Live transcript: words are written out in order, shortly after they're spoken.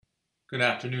Good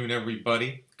afternoon,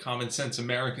 everybody. Common Sense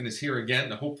American is here again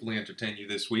to hopefully entertain you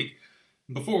this week.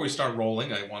 Before we start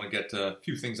rolling, I want to get a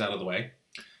few things out of the way.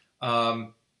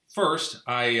 First,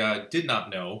 I did not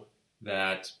know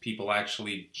that people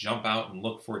actually jump out and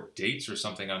look for dates or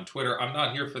something on Twitter. I'm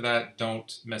not here for that.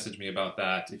 Don't message me about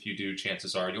that. If you do,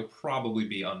 chances are you'll probably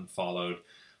be unfollowed.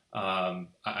 I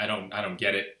don't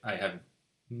get it. I have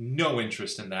no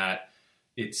interest in that.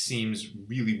 It seems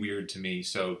really weird to me,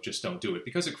 so just don't do it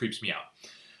because it creeps me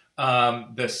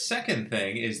out. The second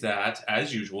thing is that,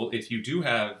 as usual, if you do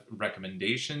have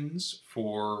recommendations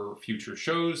for future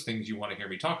shows, things you want to hear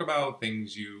me talk about,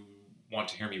 things you want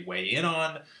to hear me weigh in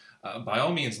on, by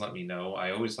all means let me know.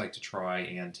 I always like to try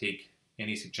and take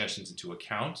any suggestions into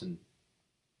account and,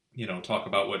 talk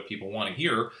about what people want to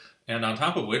hear. And on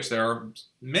top of which, there are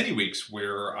many weeks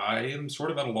where I am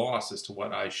sort of at a loss as to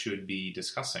what I should be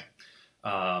discussing.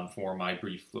 For my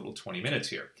brief little 20 minutes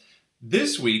here.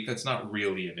 This week, that's not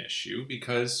really an issue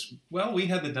because, well, we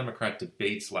had the Democrat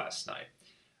debates last night.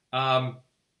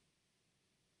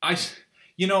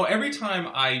 Every time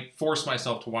I force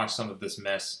myself to watch some of this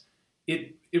mess,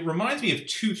 it reminds me of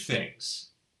two things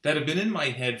that have been in my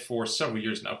head for several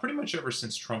years now, pretty much ever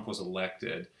since Trump was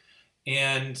elected.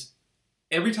 And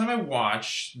every time I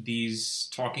watch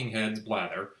these talking heads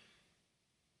blather,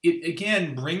 it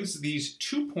again brings these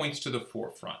 2 points to the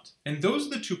forefront. And those are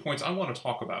the 2 points I want to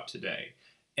talk about today.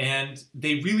 And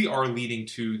they really are leading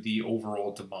to the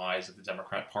overall demise of the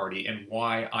Democrat Party and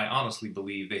why I honestly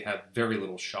believe they have very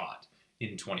little shot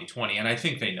in 2020. And I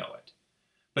think they know it.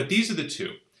 But these are the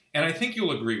two. And I think you'll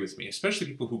agree with me, especially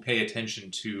people who pay attention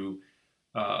to,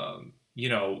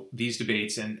 these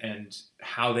debates and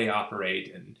how they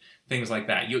operate and things like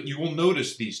that. You will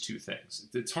notice these two things.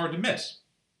 It's hard to miss.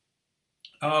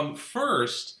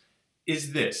 First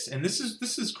is this, and this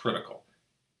is critical.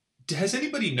 Has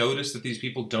anybody noticed that these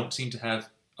people don't seem to have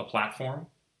a platform?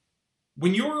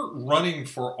 When you're running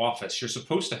for office, you're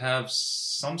supposed to have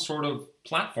some sort of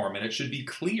platform, and it should be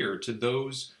clear to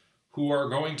those who are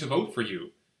going to vote for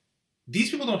you.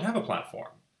 These people don't have a platform.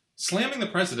 Slamming the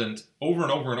president over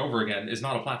and over and over again is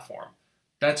not a platform.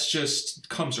 That's just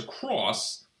comes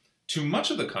across to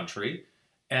much of the country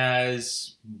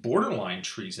as borderline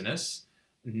treasonous,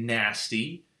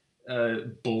 nasty,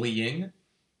 bullying,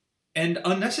 and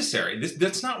unnecessary.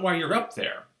 That's not why you're up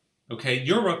there, okay?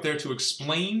 You're up there to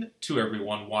explain to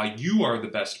everyone why you are the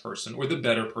best person or the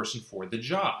better person for the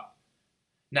job.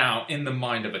 Now, in the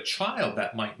mind of a child,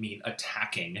 that might mean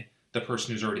attacking the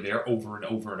person who's already there over and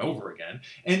over and over again,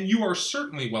 and you are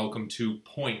certainly welcome to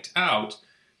point out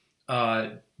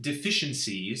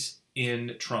deficiencies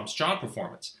in Trump's job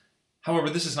performance. However,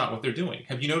 this is not what they're doing.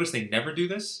 Have you noticed they never do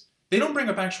this? They don't bring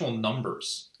up actual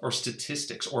numbers or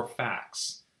statistics or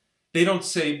facts. They don't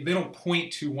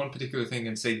point to one particular thing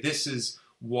and say, this is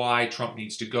why Trump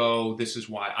needs to go. This is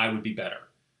why I would be better.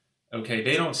 Okay.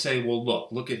 They don't say, well,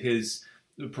 look at his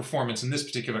performance in this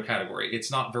particular category.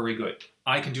 It's not very good.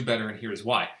 I can do better and here's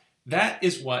why. That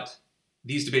is what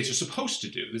these debates are supposed to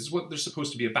do. This is what they're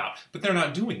supposed to be about, but they're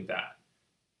not doing that.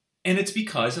 And it's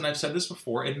because, and I've said this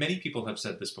before, and many people have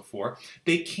said this before,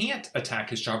 they can't attack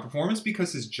his job performance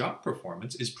because his job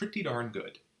performance is pretty darn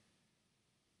good.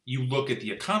 You look at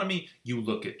the economy, you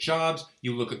look at jobs,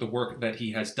 you look at the work that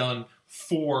he has done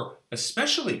for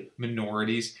especially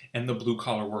minorities and the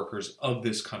blue-collar workers of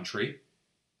this country,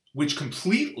 which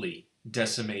completely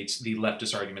decimates the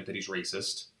leftist argument that he's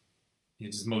racist.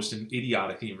 It's the most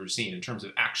idiotic thing you've ever seen in terms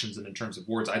of actions and in terms of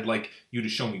words. I'd like you to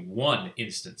show me one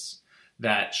instance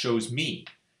that shows me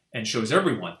and shows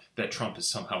everyone that Trump is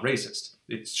somehow racist.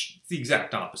 It's the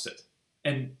exact opposite.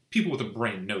 And people with a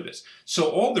brain know this. So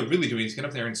all they're really doing is get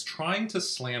up there and trying to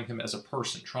slam him as a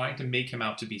person, trying to make him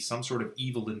out to be some sort of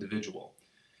evil individual.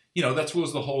 That's what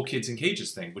was the whole kids in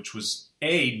cages thing, which was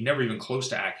A, never even close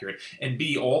to accurate, and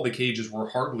B, all the cages were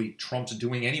hardly Trump's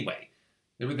doing anyway.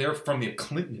 They were there from the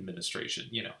Clinton administration,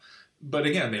 But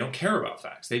again, they don't care about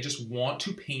facts. They just want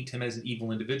to paint him as an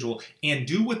evil individual and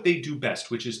do what they do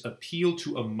best, which is appeal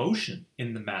to emotion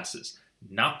in the masses,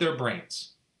 not their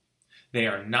brains. They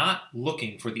are not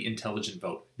looking for the intelligent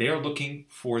vote. They are looking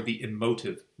for the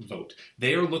emotive vote.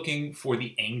 They are looking for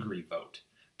the angry vote.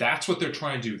 That's what they're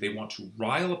trying to do. They want to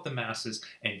rile up the masses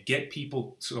and get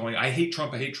people going, I hate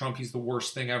Trump, he's the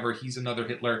worst thing ever, he's another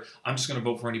Hitler, I'm just going to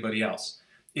vote for anybody else.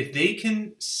 If they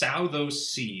can sow those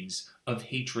seeds of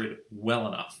hatred well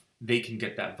enough, they can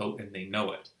get that vote and they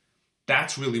know it.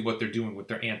 That's really what they're doing with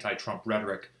their anti-Trump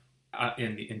rhetoric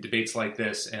in debates like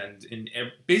this and in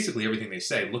basically everything they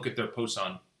say. Look at their posts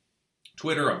on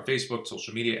Twitter, on Facebook,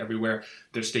 social media, everywhere,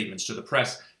 their statements to the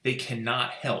press. They cannot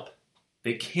help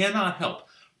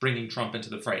bringing Trump into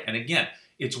the fray. And again,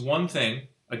 it's one thing,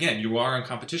 again, you are in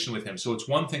competition with him, so it's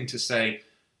one thing to say,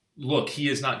 look, he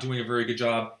is not doing a very good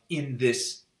job in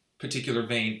this particular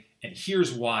vein, and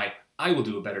here's why I will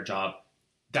do a better job.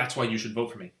 That's why you should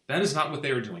vote for me. That is not what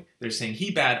they are doing. They're saying,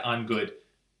 he bad, I'm good,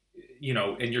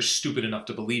 and you're stupid enough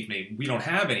to believe me. We don't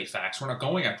have any facts. We're not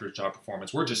going after his job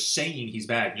performance. We're just saying he's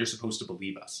bad, and you're supposed to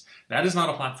believe us. That is not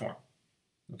a platform.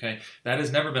 Okay? That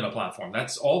has never been a platform.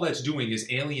 That's all that's doing is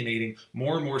alienating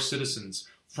more and more citizens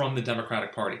from the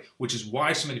Democratic Party, which is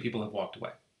why so many people have walked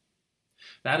away.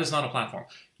 That is not a platform.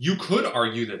 You could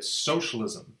argue that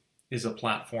socialism is a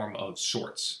platform of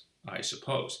sorts, I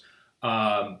suppose.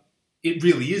 It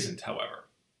really isn't, however.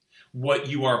 What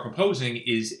you are proposing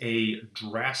is a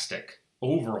drastic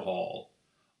overhaul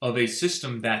of a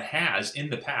system that has, in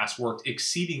the past, worked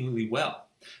exceedingly well,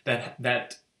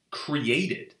 that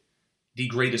created the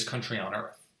greatest country on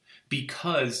earth,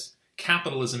 because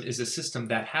capitalism is a system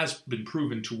that has been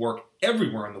proven to work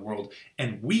everywhere in the world,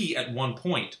 and we, at one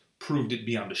point, proved it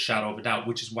beyond a shadow of a doubt,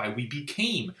 which is why we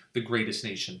became the greatest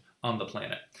nation on the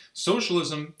planet.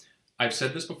 Socialism, I've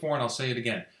said this before and I'll say it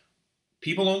again,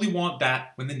 people only want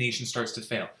that when the nation starts to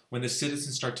fail, when the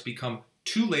citizens start to become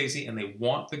too lazy and they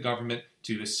want the government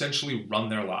to essentially run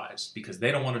their lives because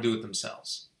they don't want to do it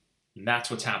themselves. And that's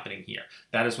what's happening here.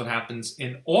 That is what happens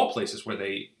in all places where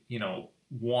they,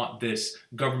 want this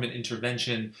government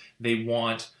intervention. They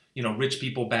want, rich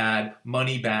people bad,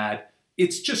 money bad.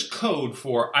 It's just code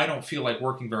for, I don't feel like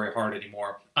working very hard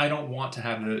anymore. I don't want to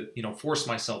have to, force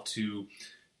myself to,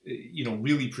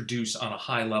 really produce on a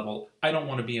high level. I don't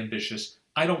want to be ambitious.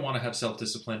 I don't want to have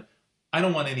self-discipline. I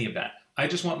don't want any of that. I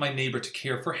just want my neighbor to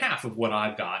care for half of what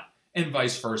I've got, and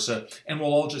vice versa, and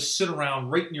we'll all just sit around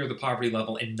right near the poverty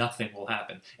level and nothing will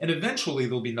happen. And eventually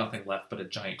there'll be nothing left but a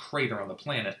giant crater on the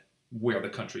planet where the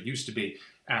country used to be.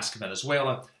 Ask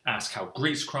Venezuela, ask how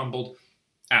Greece crumbled,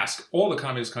 ask all the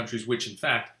communist countries, which in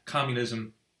fact,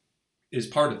 communism is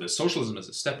part of this. Socialism is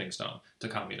a stepping stone to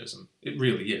communism. It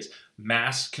really is.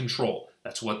 Mass control.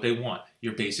 That's what they want.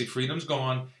 Your basic freedom's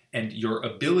gone, and your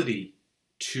ability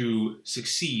to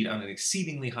succeed on an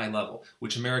exceedingly high level,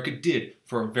 which America did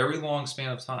for a very long span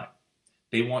of time.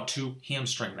 They want to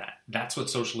hamstring that. That's what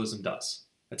socialism does.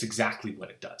 That's exactly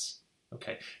what it does.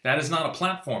 Okay? That is not a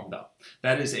platform, though.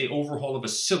 That is an overhaul of a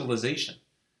civilization.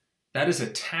 That is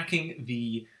attacking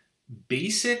the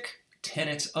basic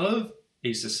tenets of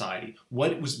a society,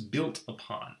 what it was built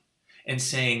upon, and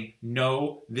saying,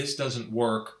 no, this doesn't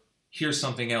work, here's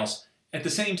something else. At the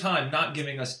same time, not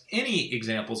giving us any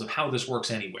examples of how this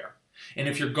works anywhere. And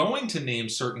if you're going to name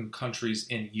certain countries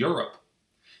in Europe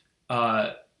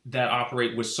that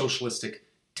operate with socialistic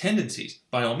tendencies,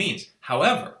 by all means.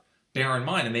 However, bear in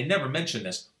mind, and they never mention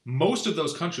this, most of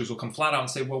those countries will come flat out and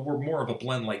say, well, we're more of a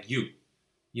blend like you.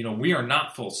 We are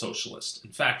not full socialist.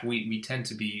 In fact, we tend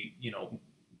to be,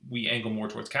 we angle more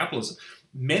towards capitalism.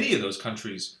 Many of those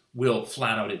countries will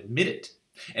flat out admit it.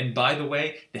 And by the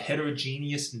way, the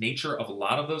heterogeneous nature of a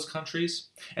lot of those countries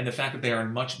and the fact that they are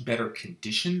in much better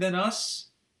condition than us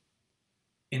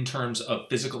in terms of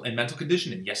physical and mental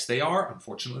condition, and yes, they are.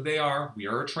 Unfortunately, they are. We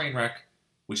are a train wreck,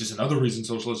 which is another reason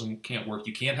socialism can't work.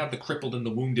 You can't have the crippled and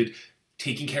the wounded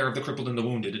taking care of the crippled and the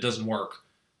wounded. It doesn't work.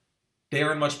 They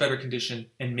are in much better condition,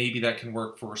 and maybe that can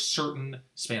work for a certain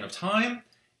span of time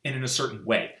and in a certain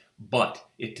way. But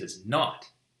it does not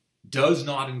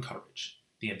encourage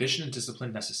the ambition and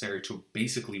discipline necessary to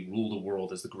basically rule the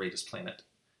world as the greatest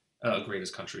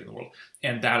greatest country in the world.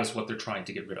 And that is what they're trying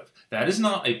to get rid of. That is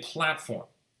not a platform.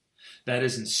 That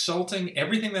is insulting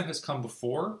everything that has come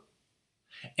before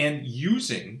and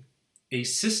using a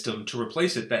system to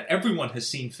replace it that everyone has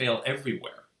seen fail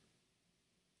everywhere.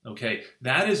 Okay,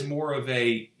 that is more of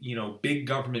a, big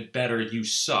government better, you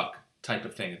suck type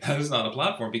of thing. That is not a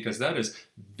platform because that is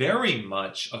very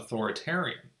much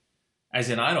authoritarian. As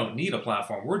in, I don't need a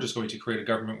platform. We're just going to create a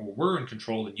government where we're in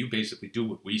control and you basically do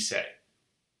what we say.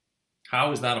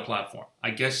 How is that a platform?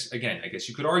 I guess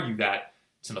you could argue that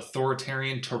it's an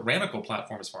authoritarian, tyrannical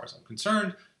platform as far as I'm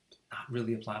concerned, but not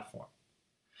really a platform.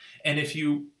 And if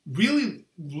you really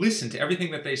listen to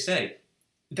everything that they say,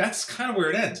 that's kind of where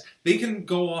it ends. They can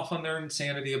go off on their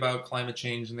insanity about climate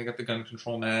change and they got the gun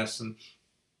control mess and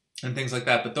things like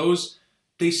that, but those,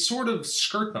 they sort of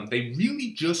skirt them. They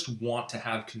really just want to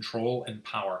have control and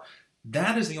power.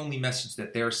 That is the only message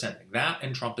that they're sending. That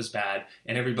and Trump is bad,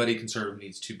 and everybody conservative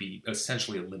needs to be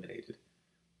essentially eliminated.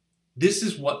 This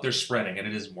is what they're spreading, and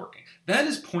it isn't working. That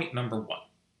is point number one.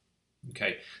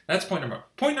 Okay, that's point number one.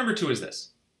 Point number two is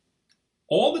this.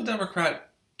 All the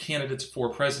Democrat candidates for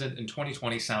president in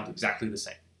 2020 sound exactly the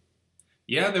same.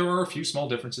 Yeah, there are a few small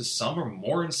differences. Some are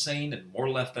more insane and more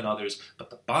left than others, but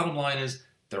the bottom line is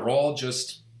they're all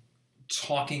just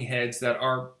talking heads that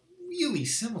are really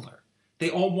similar. They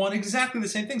all want exactly the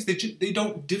same things. They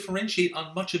don't differentiate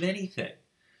on much of anything.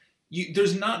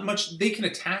 There's not much. They can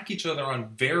attack each other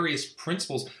on various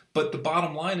principles, but the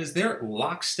bottom line is they're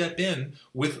lockstep in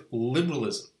with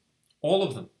liberalism. All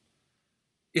of them.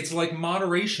 It's like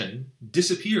moderation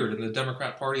disappeared in the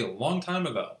Democrat Party a long time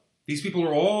ago. These people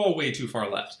are all way too far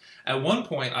left. At one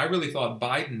point, I really thought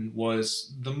Biden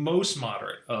was the most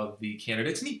moderate of the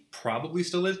candidates, and he probably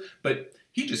still is, but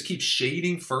he just keeps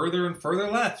shading further and further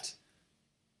left.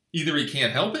 Either he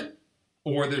can't help it,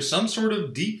 or there's some sort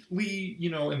of deeply,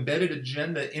 embedded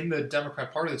agenda in the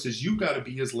Democrat Party that says you've got to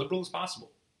be as liberal as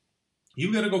possible.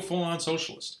 You've got to go full-on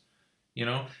socialist.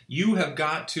 You have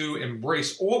got to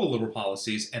embrace all the liberal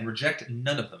policies and reject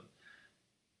none of them.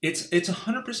 It's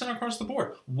 100% across the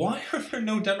board. Why are there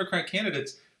no Democrat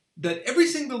candidates that every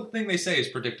single thing they say is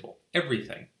predictable?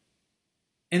 Everything.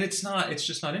 And it's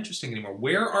just not interesting anymore.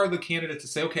 Where are the candidates that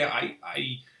say, okay,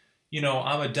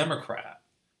 I'm a Democrat,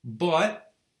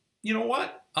 but you know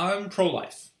what? I'm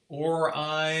pro-life, or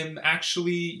I'm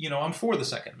actually, I'm for the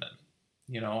Second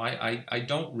Amendment. I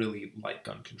don't really like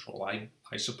gun control.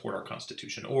 I support our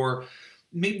Constitution. Or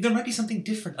maybe there might be something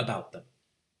different about them.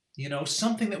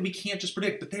 Something that we can't just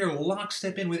predict, but they are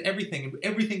lockstep in with everything. And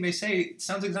everything they say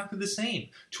sounds exactly the same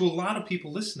to a lot of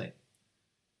people listening.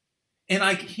 And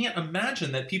I can't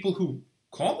imagine that people who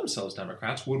call themselves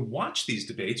Democrats would watch these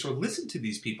debates or listen to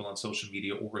these people on social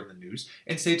media or in the news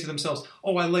and say to themselves,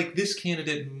 oh, I like this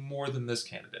candidate more than this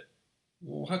candidate.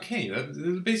 Well, okay,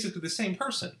 they're basically the same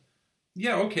person.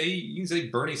 Yeah, okay, you can say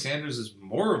Bernie Sanders is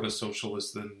more of a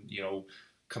socialist than,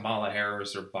 Kamala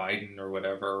Harris or Biden or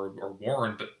whatever, or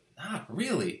Warren, but not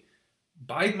really.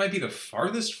 Biden might be the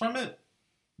farthest from it,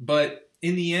 but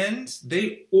in the end,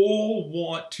 they all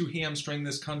want to hamstring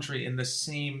this country in the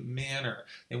same manner.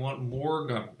 They want more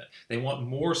government. They want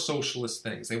more socialist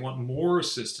things. They want more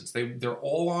assistance. They're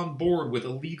all on board with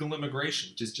illegal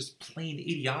immigration, which is just plain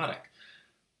idiotic.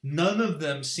 None of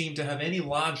them seem to have any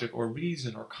logic or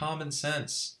reason or common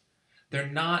sense. They're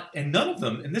not, and none of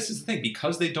them, and this is the thing,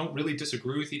 because they don't really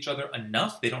disagree with each other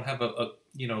enough, they don't have a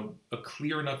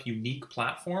clear enough, unique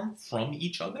platform from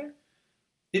each other,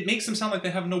 it makes them sound like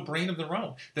they have no brain of their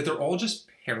own, that they're all just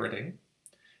parroting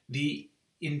the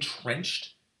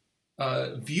entrenched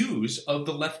views of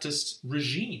the leftist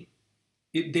regime.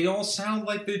 They all sound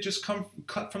like they just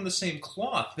cut from the same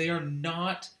cloth. They are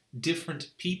not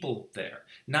different people there.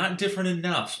 Not different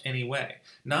enough anyway.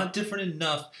 Not different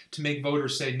enough to make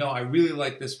voters say, no, I really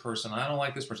like this person. I don't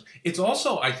like this person. It's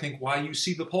also, I think, why you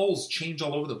see the polls change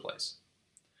all over the place.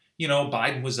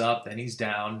 Biden was up, then he's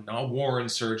down. Now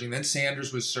Warren's surging, then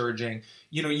Sanders was surging.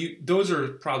 Those are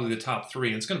probably the top three,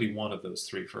 and it's going to be one of those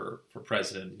three for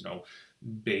president.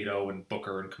 Beto and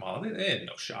Booker and Kamala, they had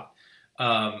no shot.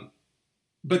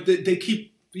 But they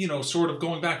keep, sort of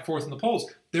going back and forth in the polls.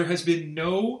 There has been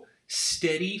no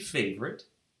steady favorite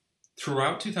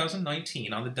throughout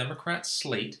 2019 on the Democrat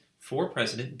slate for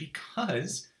president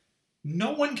because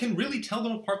no one can really tell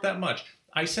them apart that much.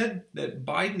 I said that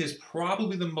Biden is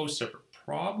probably the most separate,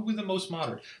 probably the most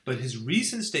moderate, but his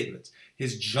recent statements,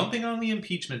 his jumping on the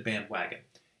impeachment bandwagon,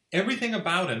 everything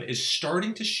about him is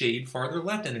starting to shade farther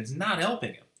left, and it's not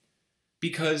helping him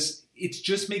because it's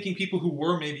just making people who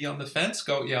were maybe on the fence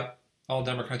go, yeah, all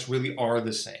Democrats really are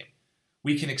the same.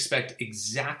 We can expect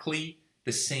exactly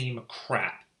the same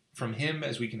crap from him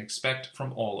as we can expect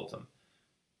from all of them.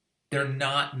 They're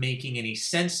not making any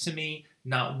sense to me.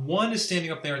 Not one is standing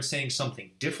up there and saying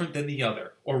something different than the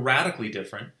other, or radically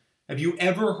different. Have you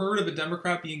ever heard of a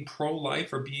Democrat being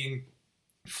pro-life or being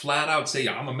flat out say,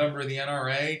 I'm a member of the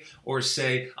NRA, or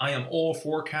say, I am all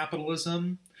for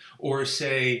capitalism, or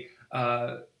say,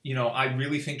 I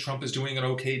really think Trump is doing an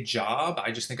okay job.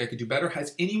 I just think I could do better.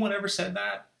 Has anyone ever said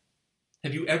that?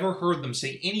 Have you ever heard them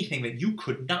say anything that you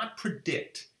could not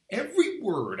predict? Every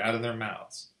word out of their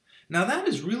mouths. Now, that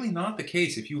is really not the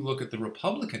case if you look at the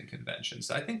Republican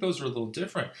conventions. I think those are a little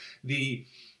different. The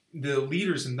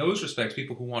leaders in those respects,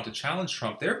 people who want to challenge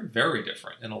Trump, they're very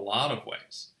different in a lot of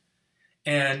ways.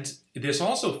 And this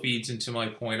also feeds into my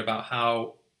point about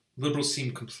how liberals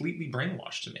seem completely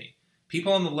brainwashed to me.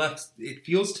 People on the left, it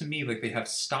feels to me like they have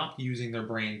stopped using their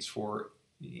brains for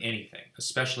anything,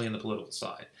 especially in the political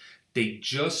side. They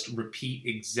just repeat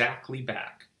exactly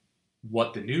back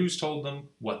what the news told them,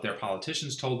 what their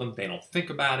politicians told them. They don't think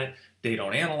about it. They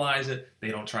don't analyze it. They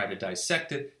don't try to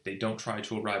dissect it. They don't try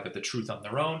to arrive at the truth on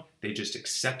their own. They just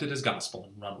accept it as gospel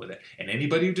and run with it. And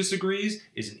anybody who disagrees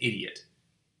is an idiot.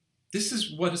 This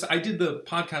is I did the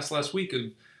podcast last week of,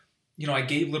 I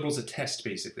gave liberals a test,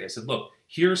 basically. I said, look,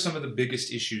 here are some of the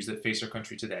biggest issues that face our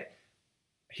country today.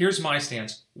 Here's my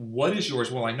stance. What is yours?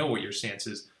 Well, I know what your stance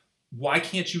is. Why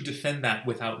can't you defend that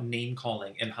without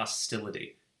name-calling and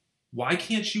hostility? Why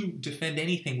can't you defend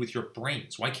anything with your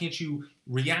brains? Why can't you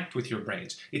react with your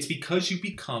brains? It's because you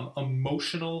become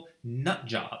emotional nut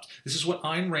jobs. This is what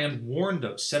Ayn Rand warned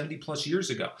of 70 plus years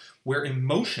ago, where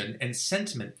emotion and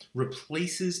sentiment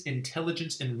replaces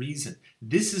intelligence and reason.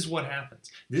 This is what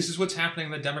happens. This is what's happening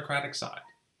on the Democratic side.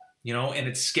 And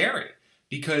it's scary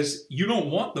because you don't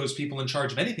want those people in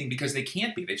charge of anything because they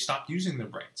can't be. They've stopped using their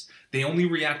brains. They only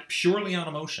react purely on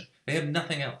emotion. They have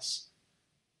nothing else.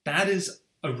 That is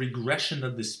a regression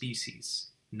of the species,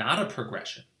 not a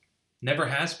progression. Never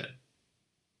has been.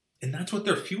 And that's what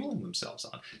they're fueling themselves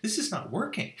on. This is not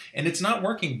working. And it's not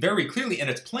working very clearly,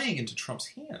 and it's playing into Trump's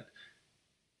hand.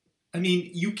 I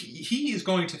mean, he is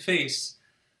going to face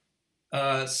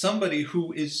somebody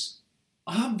who is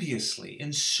obviously,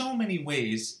 in so many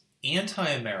ways,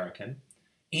 anti-American,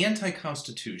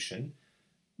 anti-Constitution,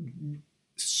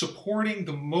 supporting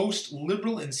the most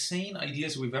liberal, insane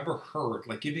ideas we've ever heard,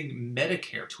 like giving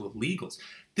Medicare to illegals.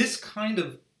 This kind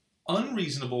of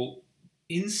unreasonable,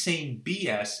 insane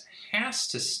BS has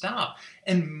to stop.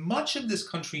 And much of this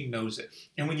country knows it.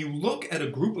 And when you look at a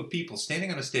group of people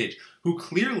standing on a stage who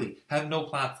clearly have no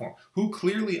platform, who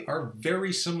clearly are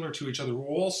very similar to each other, who are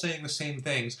all saying the same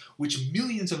things, which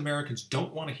millions of Americans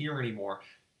don't want to hear anymore,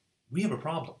 we have a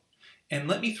problem. And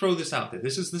let me throw this out there.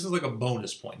 This is like a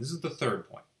bonus point. This is the third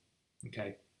point.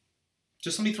 Okay?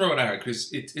 Just let me throw it out because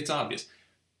it's obvious.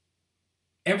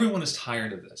 Everyone is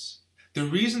tired of this. The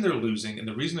reason they're losing and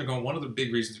the reason they're going, one of the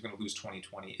big reasons they're going to lose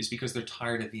 2020 is because they're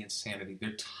tired of the insanity.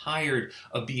 They're tired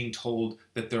of being told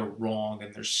that they're wrong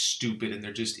and they're stupid and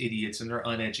they're just idiots and they're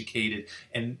uneducated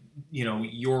and,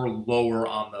 you're lower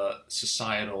on the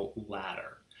societal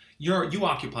ladder. You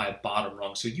occupy a bottom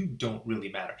rung, so you don't really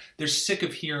matter. They're sick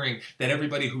of hearing that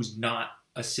everybody who's not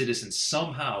a citizen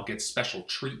somehow gets special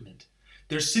treatment.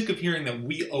 They're sick of hearing that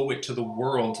we owe it to the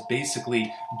world to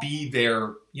basically be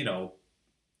their,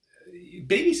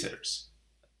 babysitters.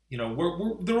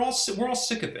 We're all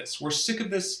sick of this. We're sick of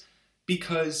this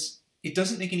because it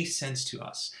doesn't make any sense to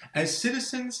us. As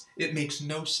citizens, it makes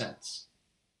no sense.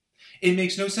 It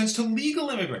makes no sense to legal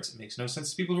immigrants. It makes no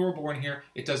sense to people who are born here.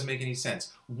 It doesn't make any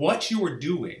sense. What you are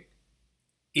doing,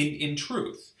 in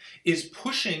truth, is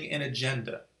pushing an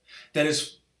agenda that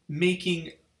is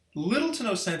making little to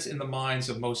no sense in the minds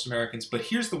of most Americans. But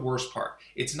here's the worst part.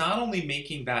 It's not only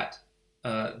making that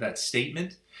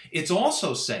statement, it's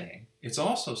also saying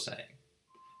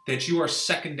that you are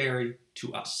secondary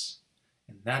to us.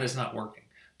 And that is not working.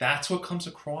 That's what comes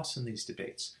across in these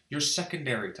debates. You're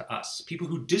secondary to us. People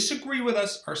who disagree with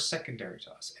us are secondary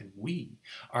to us. And we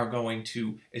are going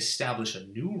to establish a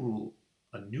new rule,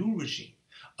 a new regime,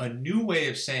 a new way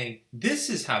of saying this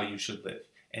is how you should live.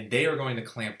 And they are going to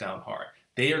clamp down hard.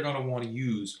 They are going to want to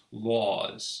use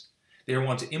laws. They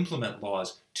want to implement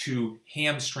laws to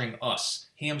hamstring us,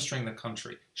 hamstring the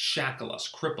country, shackle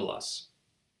us, cripple us.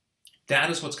 That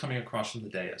is what's coming across from the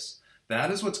dais. That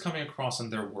is what's coming across in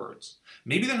their words.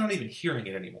 Maybe they're not even hearing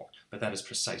it anymore, but that is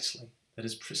precisely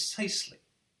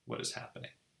what is happening.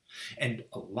 And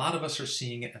a lot of us are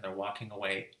seeing it and they're walking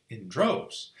away in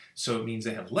droves. So it means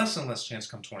they have less and less chance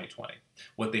come 2020.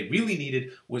 What they really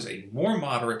needed was a more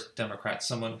moderate Democrat,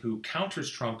 someone who counters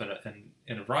Trump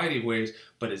in a variety of ways,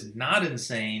 but is not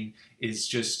insane, is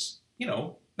just,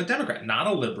 a Democrat, not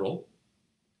a liberal,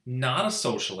 not a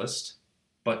socialist,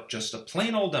 but just a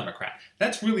plain old Democrat.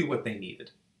 That's really what they needed.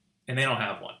 And they don't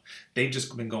have one. They've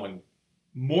just been going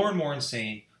more and more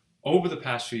insane over the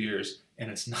past few years, and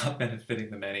it's not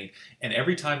benefiting them any. And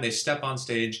every time they step on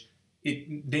stage,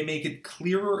 they make it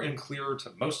clearer and clearer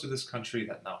to most of this country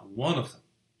that not one of them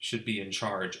should be in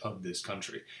charge of this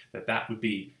country. That would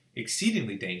be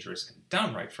exceedingly dangerous and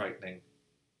downright frightening.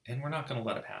 And we're not going to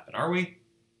let it happen, are we?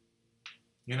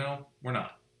 We're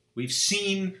not. We've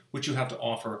seen what you have to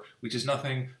offer, which is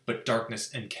nothing but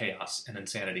darkness and chaos and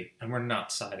insanity. And we're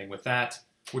not siding with that.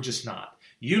 We're just not.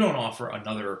 You don't offer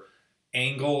another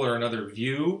angle or another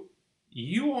view.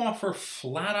 You offer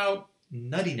flat-out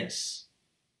nuttiness.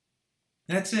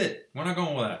 That's it. We're not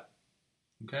going with that.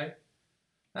 Okay?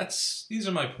 These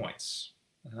are my points.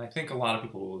 And I think a lot of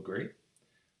people will agree.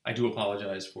 I do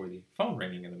apologize for the phone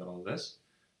ringing in the middle of this.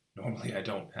 Normally I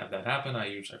don't have that happen.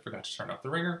 I forgot to turn off the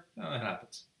ringer. It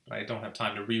happens. But I don't have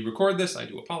time to re-record this. I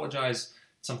do apologize.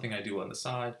 It's something I do on the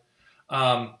side.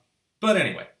 But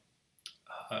anyway,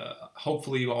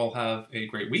 hopefully you all have a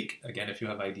great week. Again, if you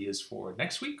have ideas for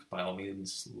next week, by all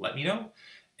means, let me know.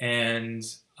 And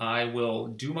I will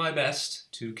do my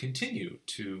best to continue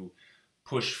to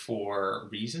push for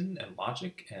reason and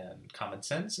logic and common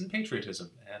sense and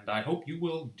patriotism, and I hope you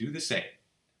will do the same.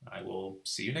 I will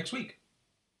see you next week.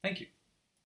 Thank you.